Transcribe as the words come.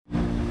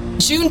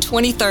June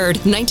 23rd,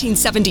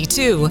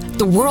 1972,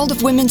 the world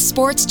of women's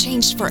sports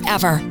changed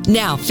forever.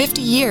 Now,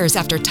 50 years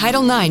after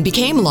Title IX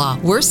became law,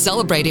 we're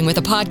celebrating with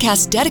a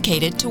podcast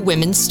dedicated to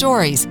women's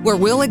stories, where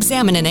we'll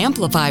examine and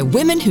amplify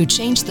women who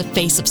changed the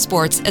face of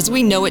sports as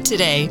we know it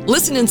today.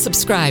 Listen and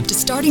subscribe to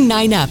Starting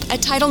 9 Up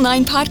at Title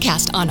IX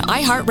Podcast on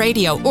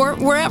iHeartRadio or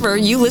wherever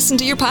you listen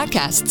to your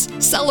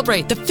podcasts.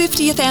 Celebrate the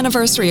 50th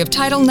anniversary of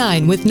Title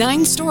IX with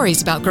 9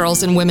 stories about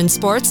girls and women's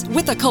sports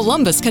with a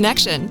Columbus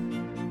connection.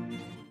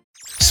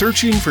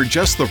 Searching for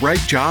just the right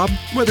job?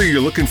 Whether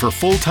you're looking for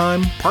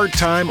full-time,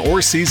 part-time, or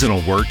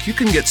seasonal work, you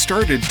can get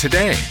started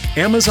today.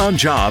 Amazon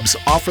Jobs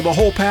offer the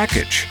whole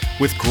package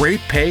with great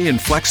pay and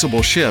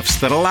flexible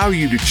shifts that allow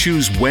you to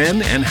choose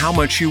when and how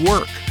much you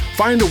work.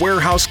 Find a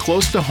warehouse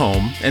close to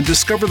home and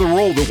discover the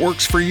role that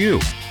works for you.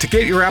 To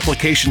get your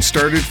application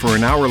started for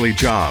an hourly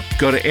job,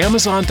 go to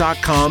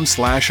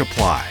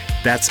amazon.com/apply.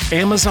 That's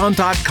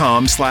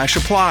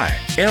amazon.com/apply.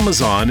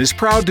 Amazon is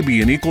proud to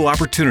be an equal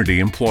opportunity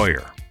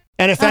employer.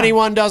 And if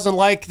anyone doesn't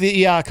like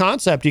the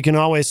concept, you can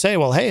always say,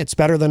 well, hey, it's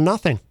better than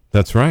nothing.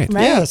 That's right.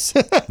 Yes.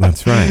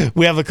 That's right.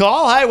 We have a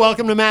call. Hi,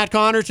 welcome to Matt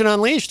Connarton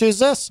Unleashed. Who's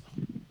this?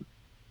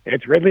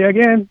 It's Ridley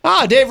again.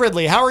 Ah, Dave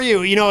Ridley. How are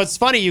you? You know, it's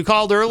funny. You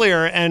called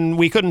earlier and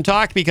we couldn't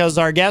talk because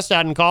our guest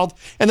hadn't called.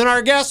 And then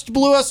our guest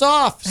blew us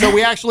off. So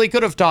we actually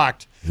could have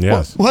talked.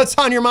 Yes. What's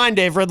on your mind,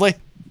 Dave Ridley?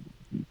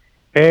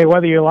 Hey,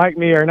 whether you like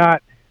me or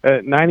not,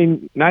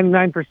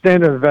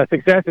 99% of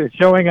success is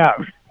showing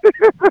up.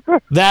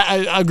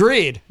 That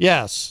agreed.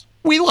 Yes.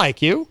 We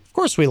like you. Of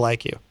course we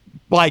like you.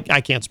 Well,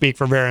 I can't speak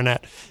for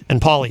Veronet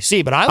and Paulie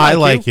C, but I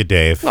like you,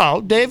 Dave.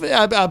 Oh, Dave,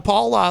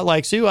 Paul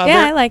likes you.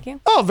 I like you.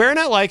 Oh,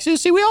 Veronet likes you.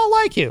 See, we all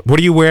like you. What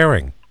are you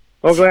wearing?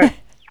 Well, glad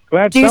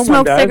Do you someone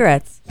smoke does.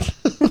 cigarettes?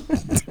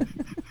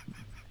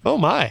 Oh,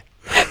 my.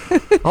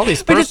 All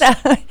these We're just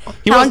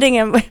hounding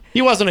him.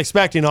 He wasn't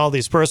expecting all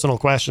these personal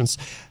questions.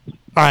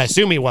 I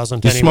assume he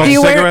wasn't You anyway.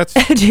 smoke cigarettes?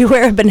 Do you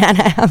wear a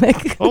banana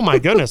hammock? Oh, my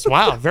goodness.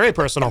 Wow. Very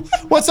personal.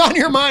 What's on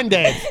your mind,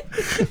 Dave?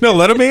 No,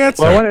 let him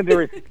answer. Well, I wanted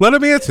to Let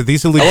him answer.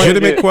 These are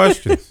legitimate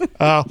questions.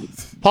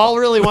 Paul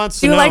really wants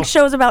to Do you know. like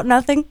shows about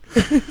nothing?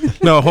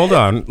 No, hold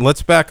on.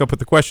 Let's back up with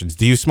the questions.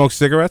 Do you smoke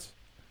cigarettes?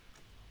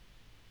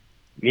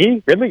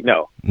 Me? Ridley?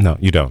 No. No,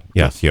 you don't.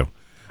 Yes, you.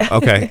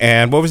 Okay.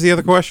 And what was the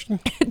other question?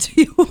 Do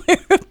you wear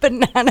a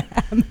banana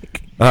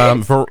hammock?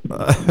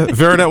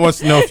 Veronet wants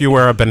to know if you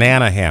wear a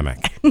banana hammock.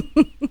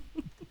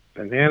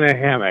 Banana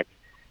hammock.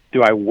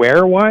 Do I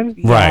wear one?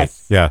 Right.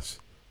 Yes.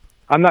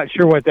 I'm not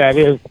sure what that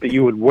is that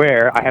you would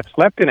wear. I have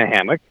slept in a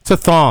hammock. It's a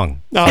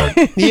thong. Oh,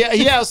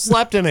 yeah,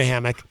 slept in a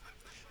hammock.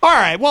 All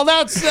right, well,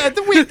 that's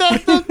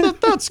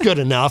that's good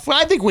enough.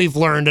 I think we've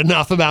learned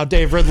enough about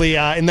Dave Ridley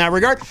in that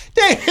regard.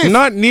 Dave,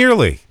 Not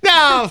nearly.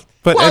 no.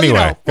 But well,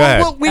 anyway, go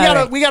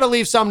ahead. we gotta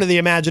leave some to the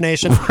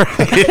imagination.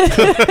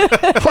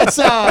 What's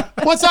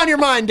on your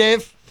mind,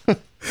 Dave?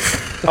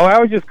 Oh, I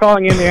was just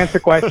calling in to answer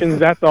questions.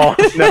 That's all.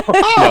 No.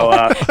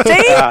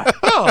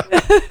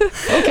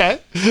 Okay.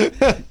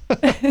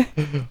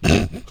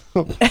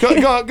 Go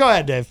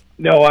ahead, Dave.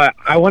 No,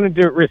 I wanted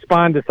to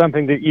respond to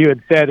something that you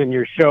had said in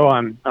your show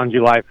on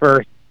July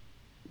 1st,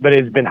 but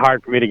it's been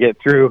hard for me to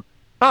get through.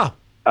 Oh.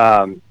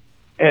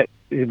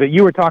 But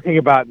you were talking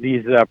about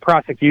these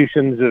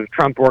prosecutions of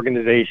Trump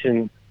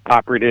organization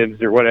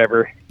operatives or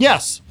whatever.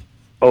 Yes.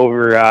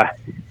 Over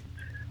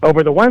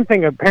the one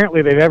thing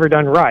apparently they've ever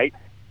done right,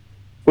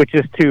 which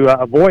is to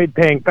avoid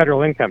paying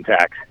federal income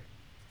tax.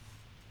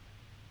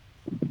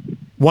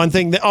 One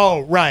thing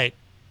right.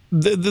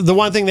 The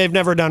one thing they've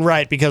never done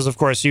right, because of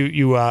course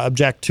you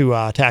object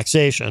to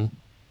taxation.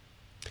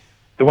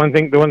 The one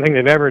thing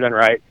they've never done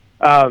right.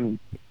 I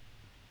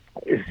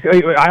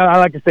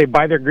like to say,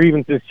 by their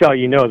grievances shall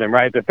you know them,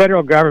 right? The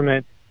federal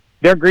government,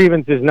 their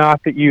grievance is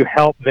not that you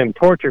help them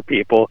torture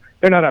people.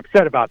 They're not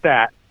upset about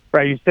that,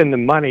 right? You send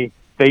them money,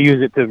 they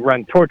use it to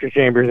run torture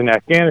chambers in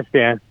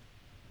Afghanistan.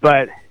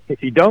 But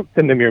if you don't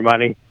send them your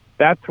money,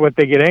 that's what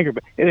they get angry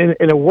about.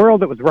 In a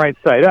world that was right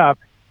side up,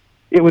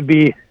 it would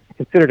be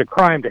considered a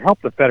crime to help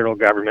the federal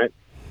government,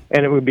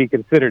 and it would be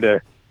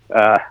considered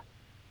a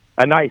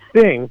nice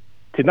thing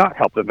to not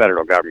help the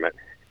federal government.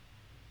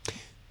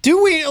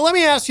 Let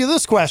me ask you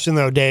this question,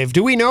 though, Dave.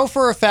 Do we know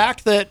for a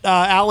fact that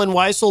Alan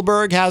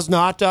Weisselberg has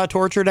not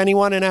tortured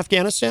anyone in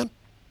Afghanistan?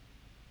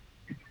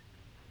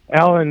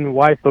 Alan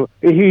Weisselberg,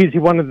 he's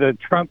one of the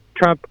Trump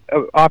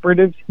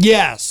operatives?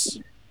 Yes,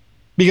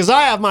 because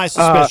I have my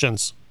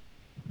suspicions.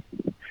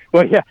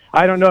 Well, yeah,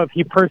 I don't know if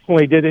he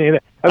personally did any of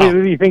that. I mean,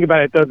 if you think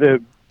about it, though,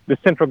 the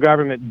central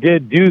government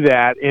did do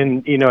that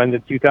in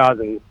the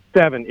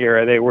 2007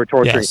 era. They were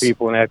torturing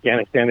people in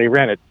Afghanistan. They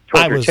ran a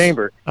torture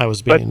chamber. I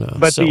was being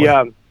silly.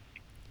 And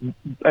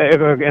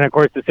of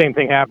course, the same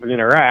thing happened in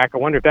Iraq. I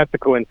wonder if that's a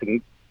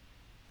coincidence.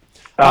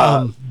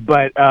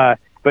 But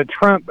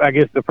Trump, I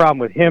guess the problem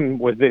with him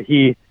was that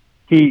he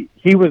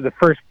was the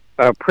first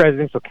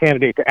presidential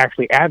candidate to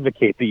actually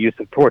advocate the use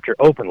of torture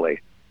openly.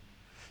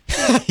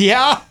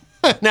 Yeah,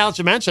 now that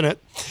you mention it.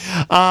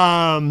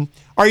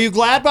 Are you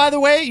glad, by the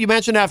way? You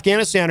mentioned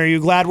Afghanistan. Are you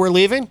glad we're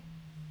leaving?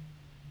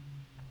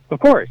 Of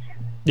course.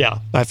 Yeah,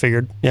 I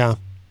figured. Yeah.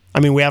 I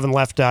mean, we haven't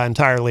left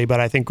entirely, but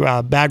I think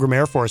Bagram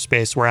Air Force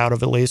Base we're out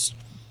of at least.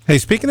 Hey,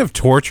 speaking of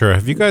torture,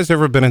 have you guys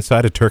ever been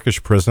inside a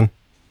Turkish prison?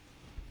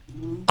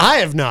 I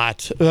have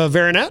not.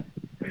 Veronet?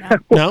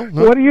 No?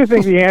 What do you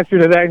think the answer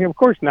to that? Of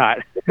course not.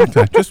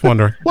 Okay, just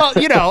wondering. Well,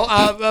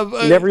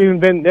 Never even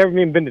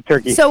been to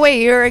Turkey. So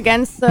wait, you're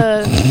against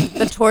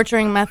the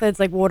torturing methods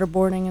like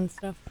waterboarding and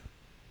stuff?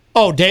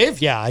 Oh,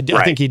 Dave? Yeah, I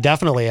Right. think he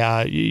definitely,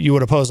 you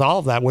would oppose all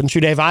of that, wouldn't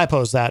you, Dave? I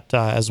oppose that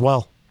as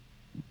well.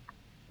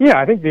 Yeah,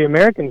 I think the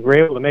Americans were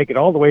able to make it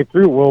all the way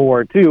through World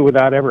War II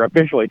without ever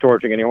officially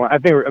torturing anyone.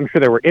 I'm sure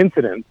there were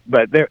incidents,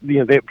 but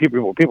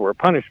people were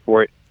punished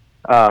for it,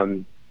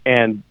 and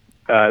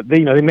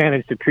they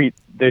managed to treat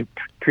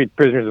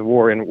prisoners of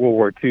war in World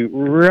War II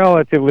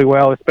relatively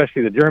well,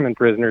 especially the German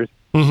prisoners.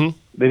 Mm-hmm.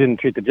 They didn't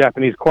treat the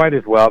Japanese quite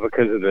as well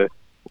because of the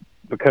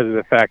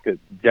fact that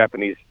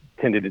the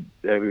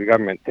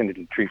government tended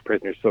to treat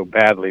prisoners so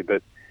badly.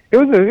 But it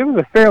was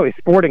a fairly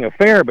sporting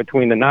affair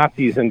between the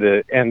Nazis and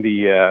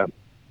the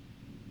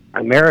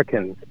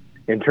Americans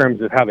in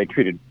terms of how they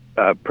treated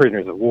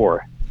prisoners of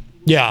war.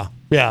 Yeah,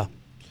 yeah.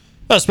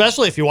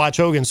 Especially if you watch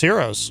Hogan's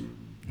Heroes.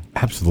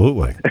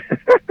 Absolutely.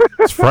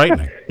 It's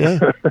frightening.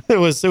 Yeah, it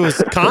was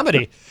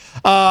comedy.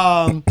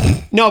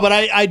 No, but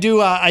I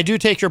do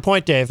take your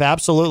point, Dave.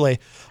 Absolutely.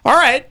 All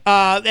right.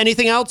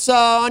 Anything else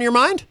on your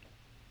mind?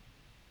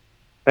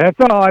 That's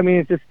all. I mean,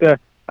 it's just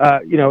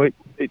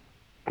it's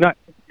not,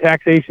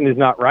 taxation is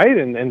not right,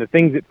 and the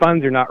things it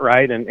funds are not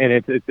right, and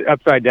it's an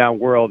upside down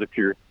world if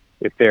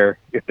they're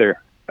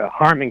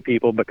harming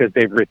people because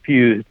they've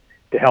refused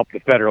to help the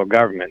federal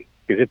government,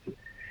 because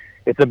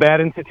it's a bad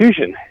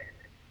institution.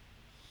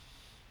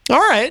 All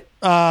right.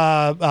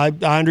 I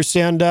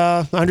understand.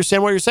 I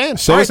understand what you're saying.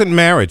 So All right. isn't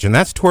marriage, and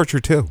that's torture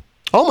too.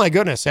 Oh my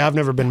goodness! I've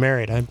never been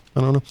married. I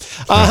don't know.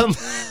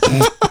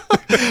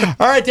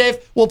 All right, Dave.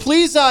 Well,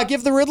 please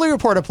give the Ridley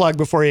Report a plug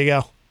before you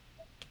go.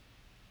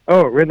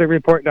 Oh,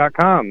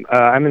 RidleyReport.com.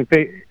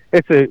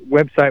 It's a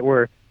website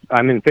where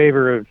I'm in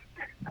favor of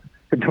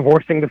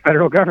divorcing the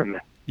federal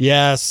government.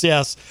 Yes,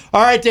 yes.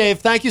 All right, Dave.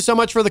 Thank you so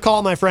much for the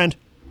call, my friend.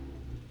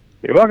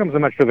 You're welcome so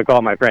much for the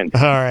call, my friend.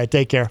 All right,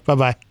 take care.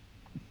 Bye-bye.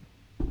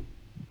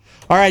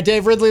 All right,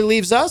 Dave Ridley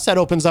leaves us. That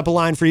opens up a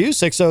line for you,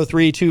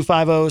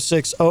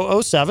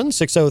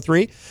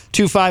 603-250-6007,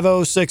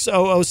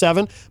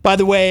 603-250-6007. By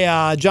the way,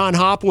 John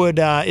Hopwood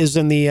is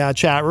in the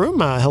chat room.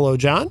 Hello,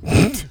 John.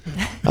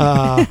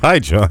 Hi,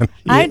 John.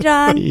 Hi,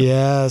 John.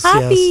 Yes,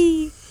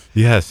 Happy.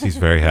 Yes, he's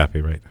very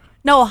happy right now.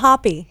 No,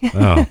 hoppy.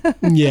 Oh.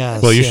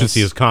 yes. Well, you yes. should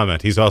see his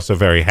comment. He's also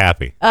very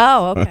happy.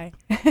 Oh, okay.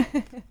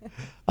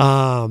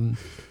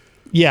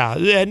 Yeah,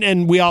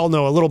 and we all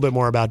know a little bit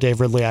more about Dave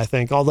Ridley, I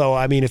think. Although,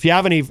 I mean, if you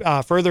have any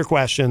further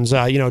questions,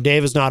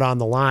 Dave is not on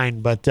the line,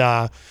 but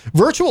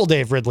virtual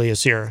Dave Ridley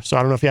is here. So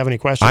I don't know if you have any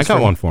questions. I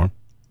got one for him.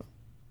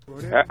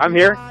 I'm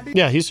here.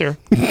 Yeah, he's here.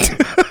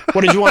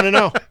 What did you want to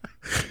know?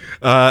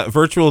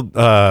 Virtual.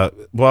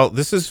 Well,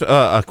 this is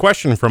a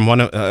question from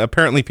one.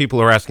 Apparently,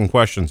 people are asking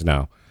questions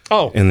now.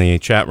 Oh, in the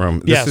chat room.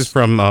 This yes. is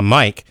from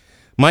Mike.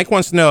 Mike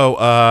wants to know: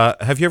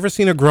 have you ever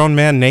seen a grown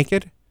man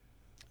naked?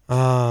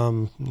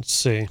 Let's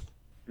see.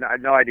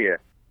 No idea.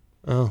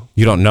 Oh,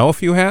 You don't know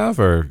if you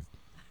have, or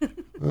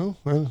well.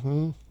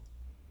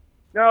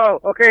 No,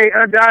 okay,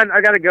 I'm done.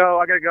 I gotta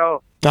go.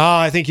 Oh,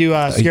 I think you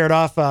scared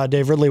off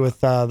Dave Ridley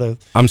with the.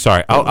 I'm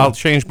sorry. I'll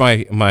change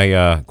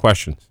my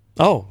questions.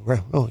 Oh,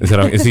 oh.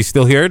 Is he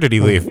still here? Or did he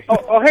leave?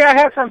 Hey, I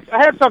have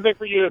something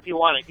for you if you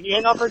want it. Can you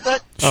hang on for a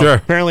sec? Sure.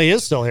 Apparently, he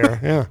is still here.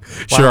 Yeah. Wow.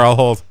 Sure, I'll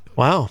hold.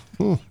 Wow.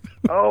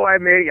 Oh, I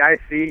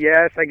see.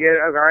 Yes, I get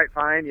it. All right,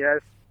 fine.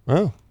 Yes.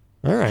 Oh,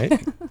 all right.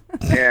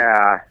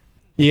 Yeah.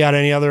 You got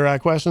any other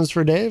questions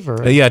for Dave?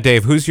 Or Yeah,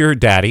 Dave. Who's your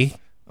daddy?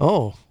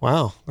 Oh,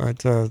 wow.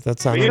 That's You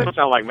don't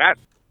sound like Matt.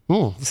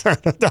 Wow,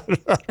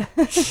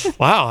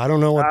 I don't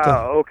know what.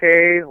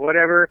 Okay,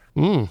 whatever.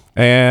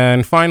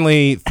 And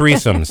finally,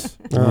 threesomes.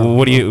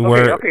 What do you?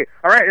 Okay.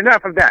 All right,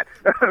 enough of that.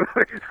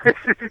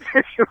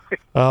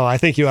 Oh, I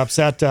think you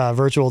upset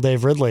virtual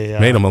Dave Ridley.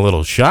 Made him a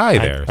little shy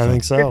there. I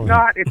think so. It's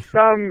not. It's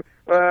some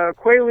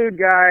Quaalude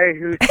guy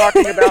who's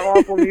talking about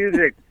awful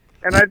music.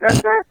 And I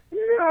said,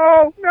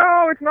 no,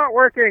 it's not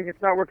working. It's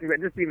not working.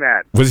 But just be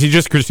mad. Was he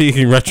just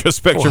critiquing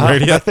Retrospective Well,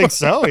 Radio? I think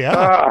so.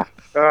 Yeah.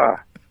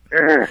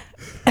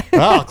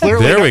 Oh,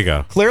 clearly. There we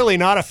go. Clearly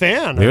not a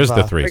fan. There's of,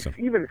 the threesome.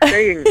 Even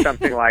saying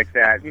something like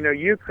that,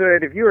 you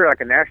could, if you were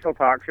like a national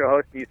talk show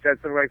host and you said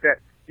something like that,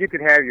 you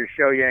could have your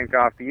show yanked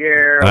off the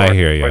air. I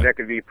hear you. Or there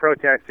could be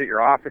protests at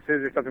your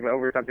offices or something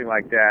over something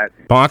like that.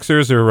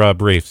 Boxers or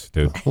briefs,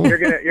 dude? You're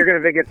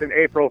gonna think it's an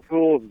April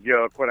Fool's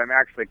joke. What I'm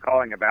actually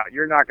calling about.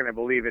 You're not gonna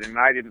believe it, and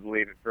I didn't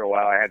believe it for a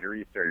while. I had to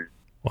research.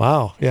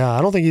 Wow. Yeah,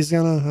 I don't think he's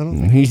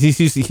gonna.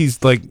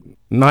 He's like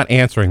not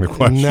answering the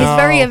question. No, He's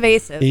very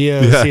evasive. He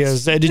is. Yes. He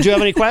is. Did you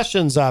have any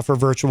questions for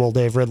virtual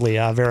Dave Ridley,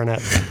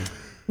 Veronet?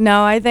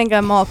 No, I think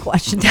I'm all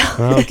questioned out.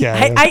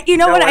 Okay. You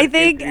know No, what? I I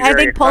think think you're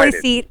very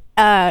Policy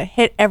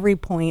hit every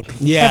point,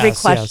 Yes, every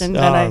yes. question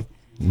that I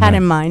had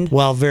in mind.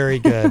 Well, very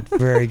good.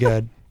 Very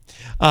good.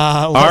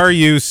 Are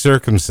you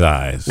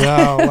circumcised?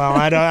 Well,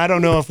 I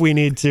don't know if we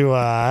need to.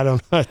 I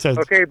don't.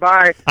 Okay,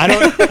 bye. I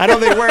don't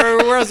think.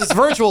 Whereas it's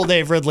virtual,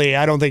 Dave Ridley.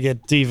 I don't think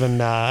it's even.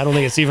 I don't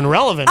think it's even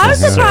relevant. I was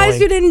surprised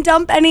you didn't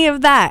dump any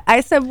of that.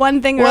 I said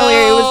one thing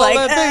earlier. It was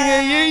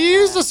like you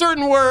used a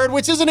certain word,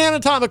 which is an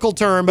anatomical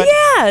term. But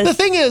yes. The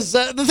thing is,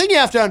 the thing you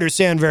have to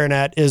understand,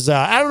 Veronette, is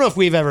I don't know if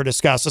we've ever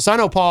discussed this. I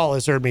know Paul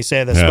has heard me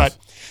say this, Yes. but.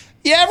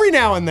 Yeah, every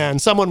now and then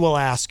someone will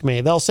ask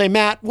me. They'll say,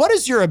 "Matt, what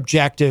is your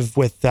objective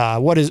with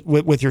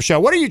with your show?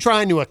 What are you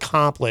trying to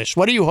accomplish?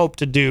 What do you hope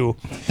to do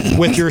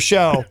with your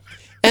show?"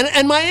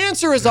 And my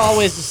answer is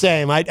always the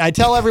same. I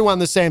tell everyone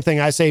the same thing.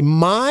 I say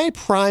my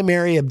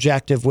primary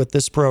objective with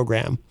this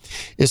program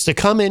is to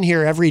come in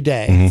here every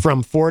day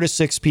from 4 to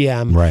 6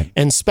 p.m. Right.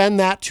 and spend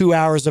that 2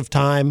 hours of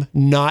time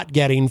not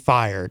getting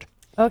fired.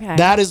 okay.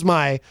 That is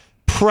my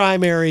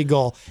primary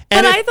goal.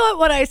 But I thought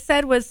what I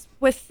said was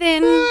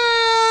within.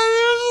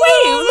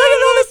 Wait, look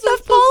at all the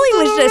stuff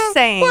Paulie was just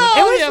saying. Well,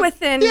 it was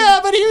within. Yeah,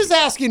 but he was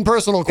asking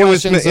personal It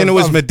was, questions. and it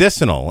was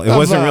medicinal. It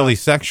wasn't really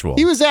sexual.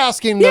 He was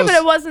asking. Yeah, those, but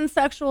it wasn't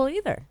sexual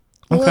either.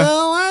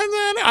 Well,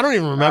 I don't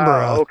even remember.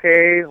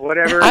 Okay,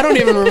 whatever. I don't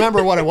even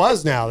remember what it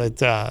was now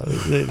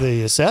that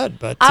you said.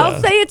 But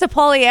I'll say it to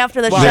Paulie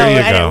after the show, there you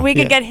and go. we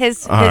could get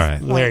his right.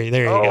 point. there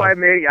you Oh, go.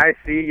 I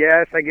see.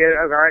 Yes, I get it.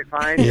 All right,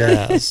 fine.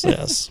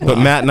 Yes. But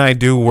Matt and I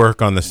do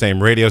work on the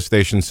same radio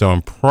station, so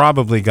I'm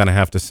probably going to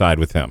have to side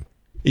with him.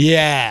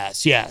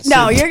 Yes.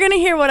 No, you're going to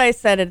hear what I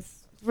said. It's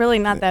really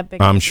not that big.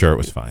 I'm sure it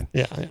was fine.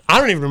 Yeah, I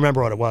don't even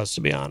remember what it was,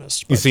 to be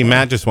honest. You see,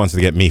 Matt just wants to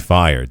get me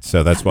fired,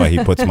 so that's why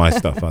he puts my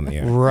stuff on the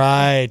air.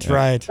 Right.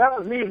 That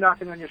was me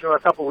knocking on your show a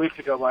couple weeks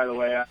ago, by the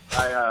way.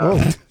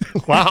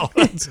 Wow,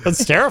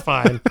 that's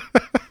terrifying.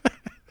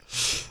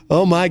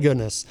 Oh my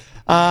goodness.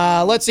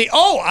 Let's see.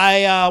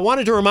 I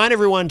wanted to remind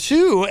everyone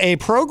too, a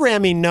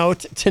programming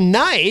note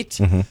tonight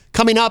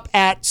coming up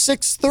at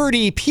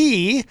 6:30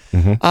 p.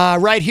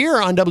 Right here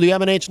on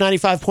WMNH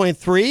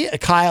 95.3.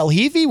 Kyle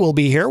Heavey will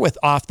be here with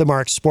Off the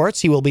Mark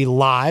Sports. He will be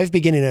live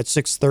beginning at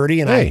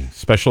 6:30. And Hey,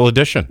 special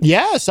edition.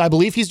 yes, I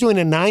believe he's doing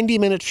a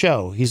 90-minute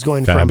show. He's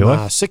going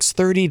Fabulous. from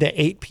 6:30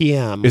 to 8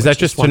 p.m. Is that which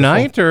just wonderful.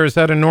 tonight, or is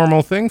that a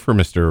normal thing for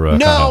Mr.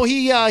 No, Kyle?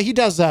 he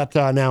does that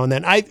now and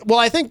then. I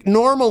think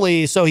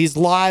normally, so he's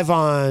live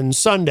on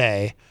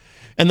Sunday,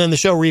 and then the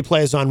show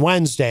replays on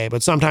Wednesday.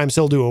 But sometimes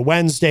he'll do a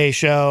Wednesday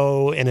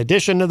show in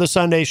addition to the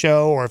Sunday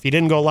show, or if he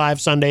didn't go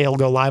live Sunday, he'll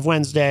go live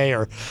Wednesday.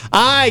 Or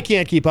I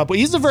can't keep up.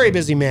 He's a very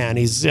busy man.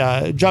 He's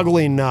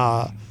juggling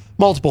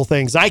multiple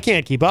things. I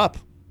can't keep up.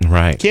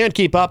 Right. Can't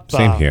keep up.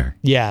 Same here.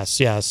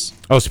 Yes.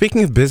 Oh,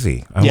 speaking of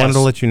busy, I Yes. wanted to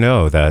let you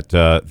know that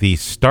the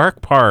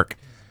Stark Park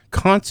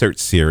concert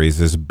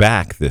series is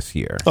back this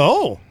year.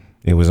 Oh,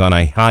 It was on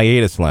a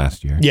hiatus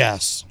last year,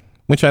 yes.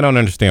 which I don't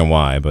understand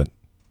why, but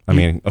I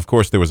mean, of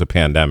course there was a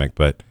pandemic,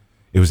 but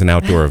it was an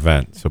outdoor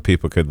event, so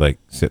people could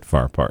sit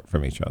far apart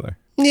from each other.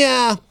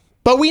 Yeah.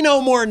 But we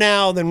know more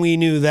now than we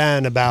knew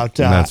then about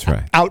That's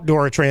right.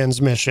 outdoor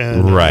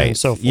transmission Right. and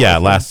so forth. Yeah,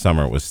 last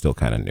summer it was still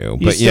kind of new.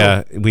 But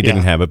still- we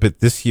didn't have it. But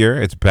this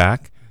year it's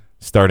back,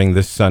 starting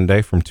this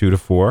Sunday from 2 to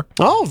 4.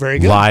 Oh, very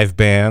good. Live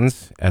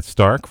bands at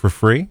Stark for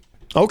free.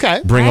 Okay.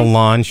 Bring a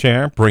lawn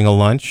chair, bring a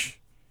lunch,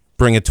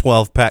 bring a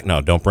 12-pack.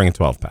 No, don't bring a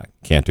 12-pack.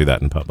 Can't do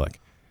that in public.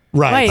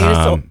 Right. Right, you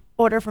just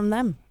order from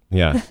them.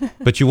 Yeah.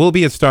 But you will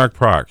be at Stark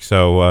Park,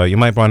 so you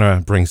might want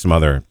to bring some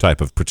other type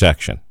of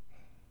protection.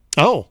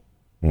 Oh,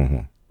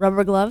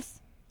 Rubber gloves.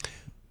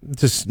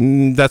 That's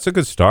a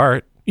good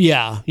start.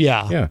 yeah.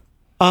 Yeah.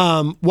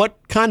 What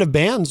kind of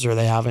bands are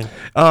they having?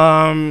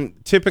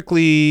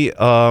 Typically,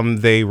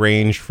 they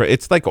range for,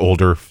 it's like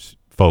older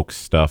folk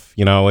stuff,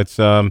 it's,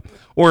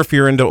 or if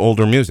you're into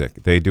older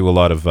music, they do a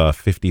lot of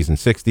 50s and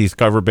 60s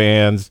cover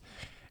bands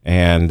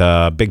and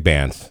big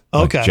bands,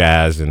 Okay. like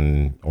jazz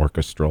and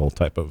orchestral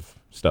type of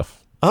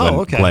stuff.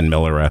 Oh, okay. Glenn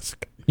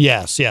Miller-esque.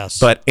 Yes.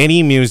 But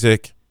any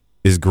music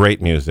is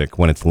great music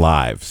when it's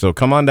live. So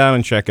come on down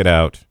and check it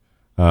out.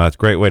 It's a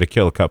great way to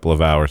kill a couple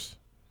of hours.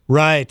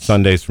 right.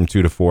 Sundays from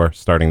 2 to 4,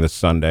 starting this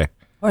Sunday.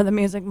 Or the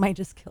music might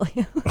just kill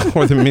you.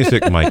 Or the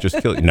music might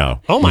just kill you. No.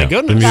 Oh, my no.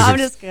 goodness. The No, I'm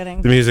music's- just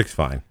kidding. The music's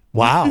fine.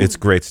 Wow. It's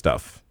great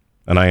stuff.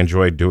 And I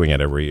enjoy doing it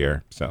every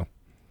year. So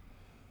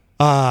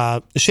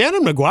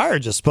Shannon McGuire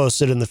just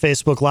posted in the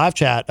Facebook live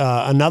chat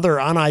another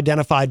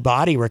unidentified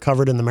body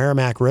recovered in the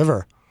Merrimack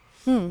River.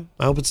 I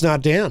hope it's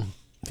not Dan.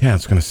 yeah, I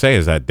was gonna say,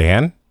 is that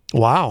Dan?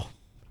 Wow.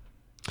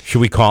 Should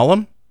we call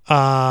him?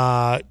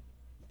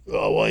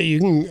 Well, you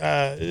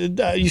can.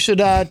 You should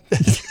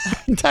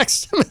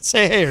text him and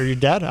say, "Hey, are you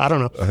dead?" I don't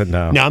know.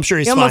 No. No, I'm sure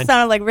he's You fine. almost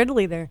sounded like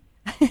Ridley there.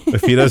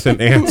 If he doesn't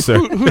answer.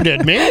 Who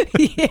did me?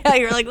 Yeah,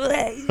 you're like,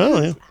 "Bleh."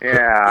 Oh,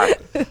 yeah.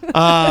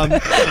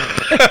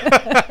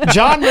 Yeah.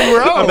 John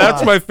Monroe. Oh,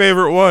 that's my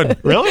favorite one.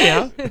 really?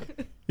 Yeah.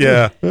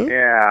 Yeah.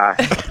 Yeah.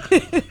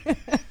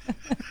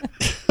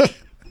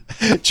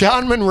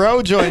 John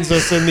Monroe joins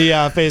us in the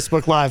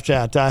Facebook live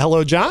chat.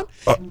 Hello, John.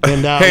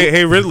 And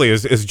Hey, Ridley,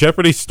 is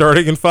Jeopardy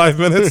starting in 5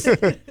 minutes?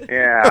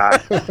 Yeah.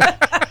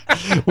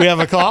 we have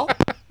a call.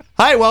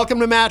 Hi, welcome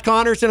to Matt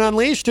Connarton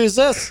Unleashed. Who's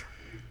this?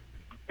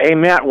 Hey,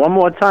 Matt, one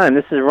more time.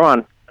 This is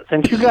Ron.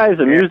 since you guys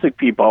are music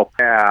people,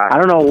 I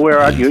don't know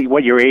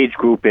what your age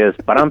group is,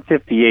 but I'm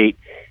 58,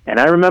 and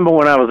I remember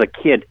when I was a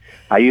kid,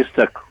 I used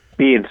to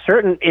be in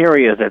certain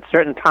areas at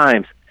certain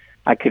times.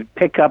 I could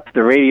pick up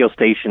the radio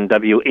station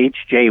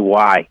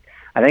WHJY.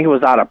 I think it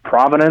was out of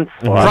Providence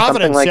or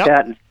something like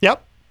that.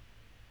 Yep.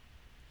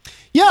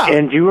 Yeah.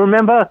 And do you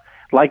remember,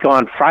 like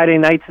on Friday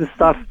nights and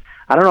stuff,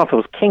 I don't know if it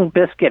was King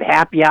Biscuit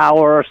Happy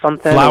Hour or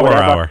something. Flower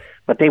Hour.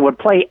 But they would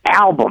play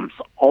albums,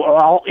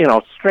 all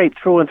straight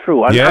through and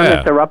through,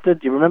 uninterrupted.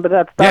 Do you remember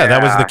that stuff? Yeah,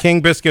 that was the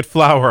King Biscuit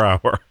Flower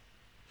Hour.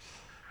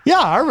 Yeah,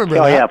 I remember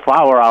that. Oh, yeah,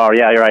 Flower Hour.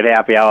 Yeah, you're right.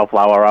 Happy Hour,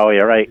 Flower Hour.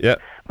 You're right. Yeah.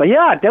 But,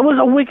 yeah, that was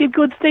a wicked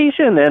good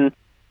station. And,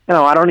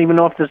 I don't even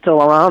know if they're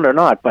still around or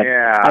not. But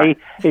I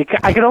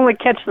could only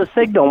catch the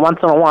signal once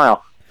in a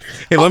while.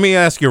 Hey, let me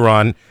ask you,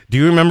 Ron. Do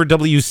you remember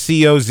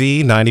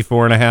WCOZ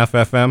 94.5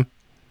 FM?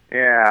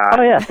 Yeah.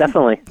 Oh, yeah,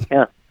 definitely.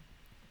 Yeah.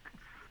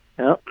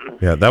 Yep.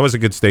 Yeah, that was a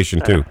good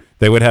station, too.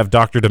 They would have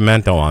Dr.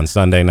 Demento on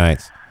Sunday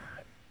nights.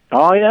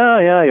 Oh,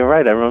 yeah, you're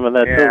right. I remember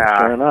that, too.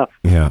 Sure enough.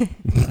 Yeah.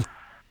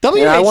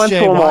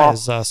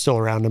 WHJY is still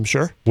around, I'm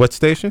sure. What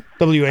station?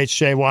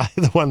 WHJY,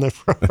 the one that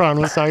Ron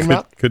was talking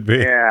about. Could be.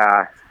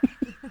 Yeah.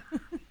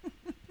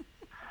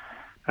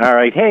 All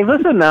right. Hey,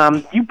 listen,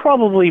 you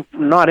probably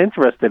not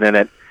interested in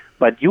it,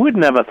 but you would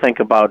never think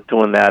about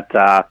doing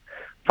that,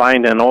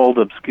 find an old,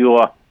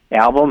 obscure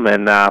album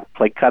and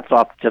play cuts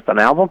off just an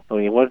album?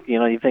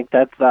 You think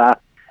that's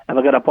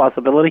ever got a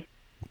possibility?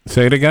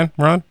 Say it again,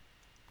 Ron?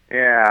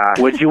 Yeah.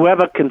 Would you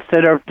ever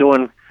consider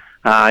doing,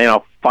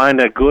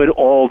 find a good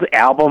old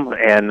album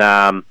and,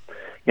 I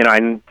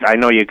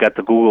know you got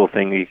the Google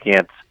thing. You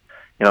can't,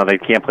 they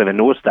can't play the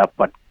newer stuff,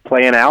 but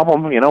play an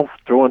album,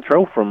 through and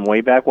through from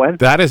way back when.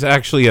 That is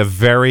actually a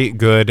very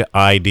good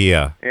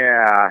idea.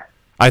 Yeah.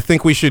 I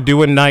think we should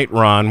do a night,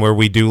 Ron, where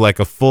we do like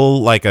a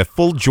full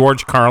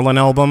George Carlin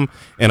album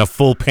and a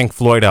full Pink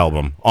Floyd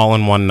album all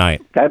in one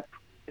night.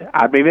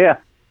 I'd be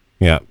there.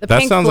 Yeah, The that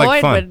Pink sounds Floyd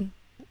like fun. would-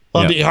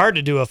 Well, it'd be hard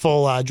to do a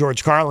full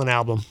George Carlin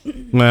album.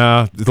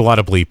 Nah, there's a lot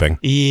of bleeping.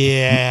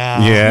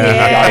 Yeah. Yeah. Oh,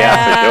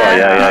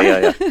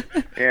 yeah, for sure.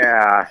 Yeah.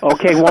 Yeah.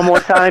 Okay, one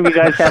more time. You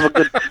guys have a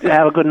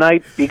good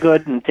night. Be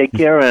good and take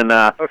care. And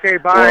Okay,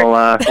 bye.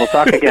 we'll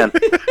talk again.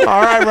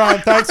 All right, Ron.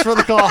 Thanks for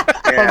the call.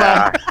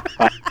 Yeah.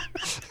 Bye-bye.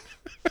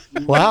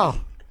 Wow.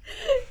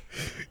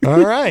 All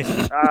right.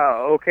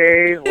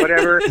 Okay,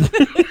 whatever.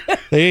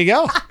 There you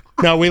go.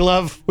 No, we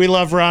love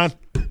Ron.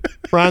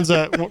 Ron's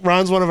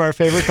one of our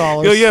favorite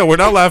callers. Yeah, we're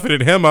not laughing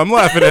at him. I'm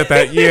laughing at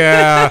that.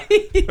 Yeah.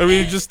 I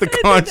mean, just the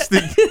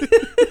constant.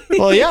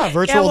 Well, yeah,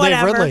 virtual Dave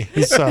whatever. Ridley.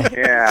 He's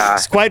Yeah.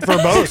 quite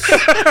verbose.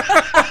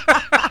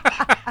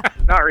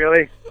 Not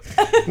really.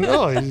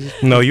 No,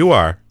 No, you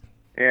are.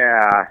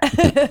 Yeah.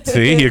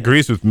 See, he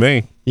agrees with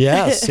me.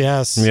 yes.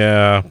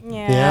 Yeah.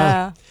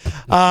 Yeah.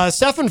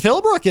 Stefan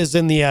Philbrook is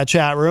in the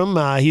chat room.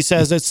 He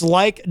says it's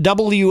like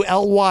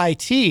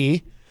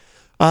WLYT,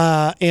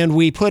 and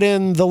we put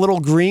in the little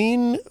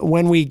green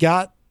when we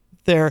got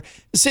there.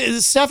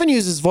 Stefan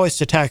uses voice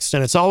to text,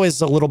 and it's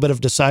always a little bit of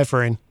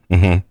deciphering.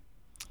 Mm-hmm.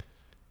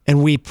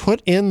 And we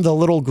put in the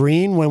little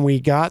green when we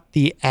got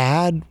the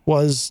ad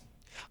was,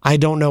 I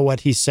don't know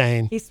what he's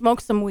saying. He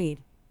smoked some weed.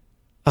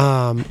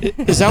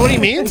 Is that what he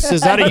means?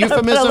 Is that a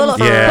euphemism? Put a little,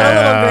 for- put a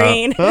little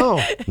green.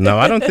 Oh. No,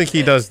 I don't think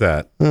he does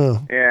that.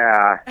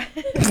 Yeah.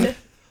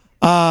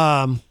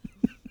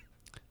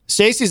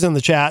 Stacy's in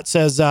the chat,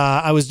 says,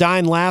 I was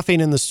dying laughing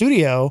in the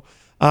studio,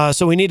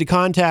 so we need to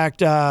contact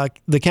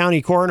the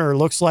county coroner.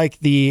 Looks like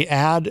the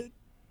ad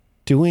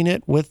doing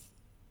it with,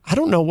 I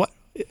don't know what.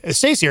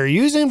 Stacy, are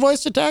you using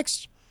voice to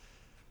text?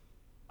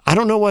 I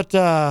don't know what,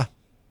 I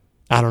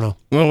don't know.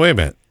 Well, wait a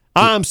minute.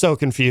 I'm so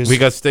confused. We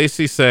got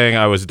Stacy saying,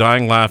 I was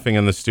dying laughing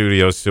in the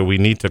studio, so we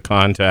need to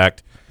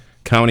contact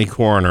county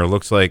coroner.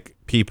 Looks like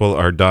people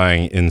are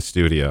dying in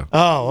studio.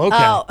 Oh,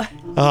 okay.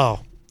 No.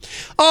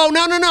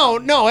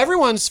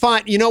 Everyone's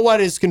fine. You know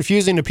what is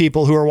confusing to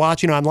people who are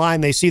watching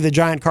online? They see the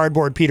giant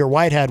cardboard Peter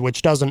Whitehead,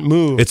 which doesn't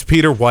move. It's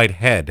Peter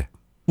Whitehead.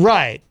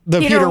 Right. The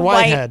Peter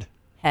Whitehead.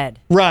 Head.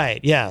 Right.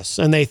 Yes.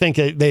 And they think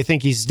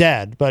he's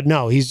dead, but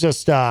no, he's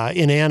just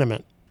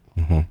inanimate.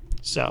 Mm-hmm.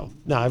 So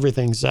no,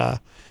 everything's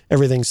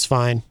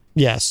fine.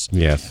 Yes.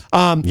 Yes.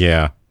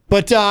 Yeah.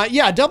 But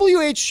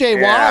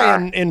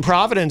WHJY in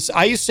Providence,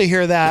 I used to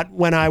hear that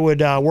when I would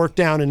work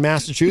down in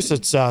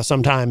Massachusetts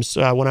sometimes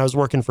when I was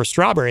working for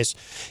Strawberries,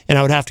 and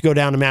I would have to go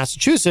down to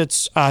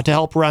Massachusetts to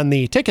help run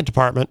the ticket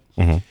department.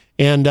 Mm-hmm.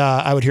 And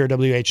I would hear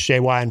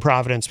WHJY in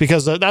Providence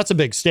because that's a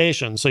big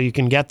station, so you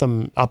can get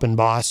them up in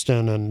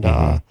Boston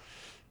and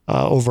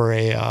over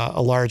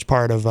a large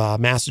part of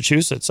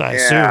Massachusetts, I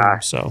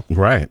assume. So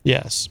Right.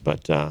 yes,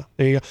 but there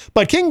you go.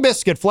 But King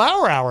Biscuit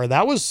Flower Hour,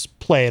 that was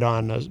played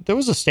on. There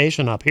was a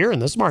station up here in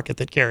this market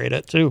that carried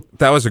it too.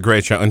 That was a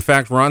great show. In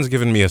fact, Ron's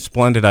given me a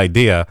splendid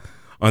idea.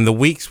 On the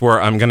weeks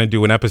where I'm going to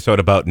do an episode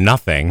about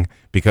nothing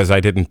because I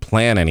didn't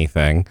plan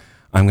anything,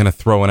 I'm going to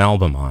throw an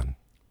album on.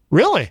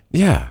 Really?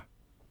 Yeah.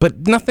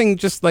 But nothing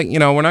just like,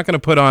 we're not going to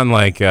put on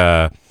like,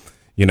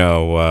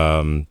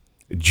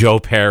 Joe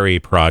Perry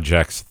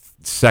projects,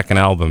 second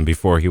album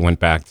before he went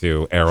back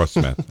to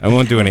Aerosmith. I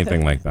won't do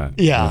anything like that.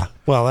 Yeah.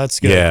 Well, that's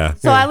good. Yeah.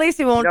 So at least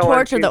he won't No one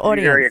torture seems the to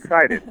be very audience.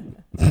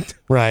 excited.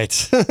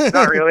 Right.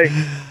 Not really.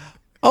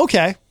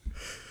 Okay.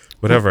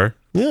 Whatever.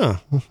 Yeah.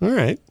 All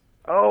right.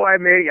 Oh, I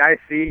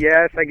see.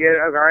 Yes, I get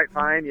it. All right,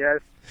 fine. Yes.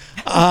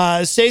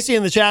 Stacy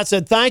in the chat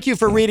said, thank you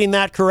for reading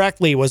that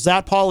correctly. Was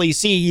that Paulie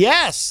C?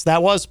 Yes,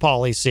 that was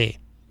Paulie C.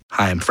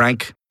 Hi, I'm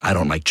Frank. I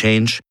don't like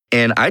change.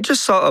 And I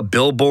just saw a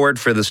billboard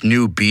for this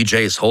new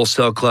BJ's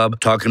Wholesale Club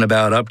talking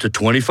about up to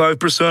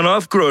 25%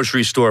 off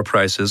grocery store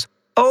prices.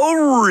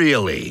 Oh,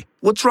 really?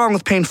 What's wrong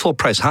with paying full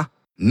price, huh?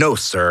 No,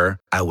 sir.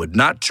 I would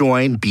not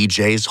join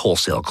BJ's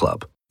Wholesale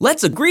Club.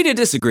 Let's agree to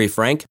disagree,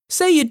 Frank.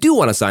 Say you do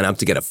want to sign up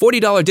to get a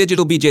 $40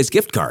 digital BJ's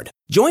gift card.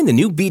 Join the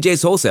new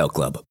BJ's Wholesale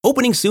Club,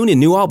 opening soon in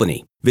New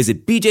Albany.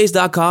 Visit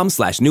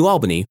bjs.com/New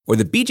Albany or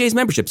the BJ's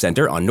Membership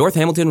Center on North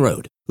Hamilton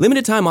Road.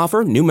 Limited time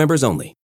offer, new members only.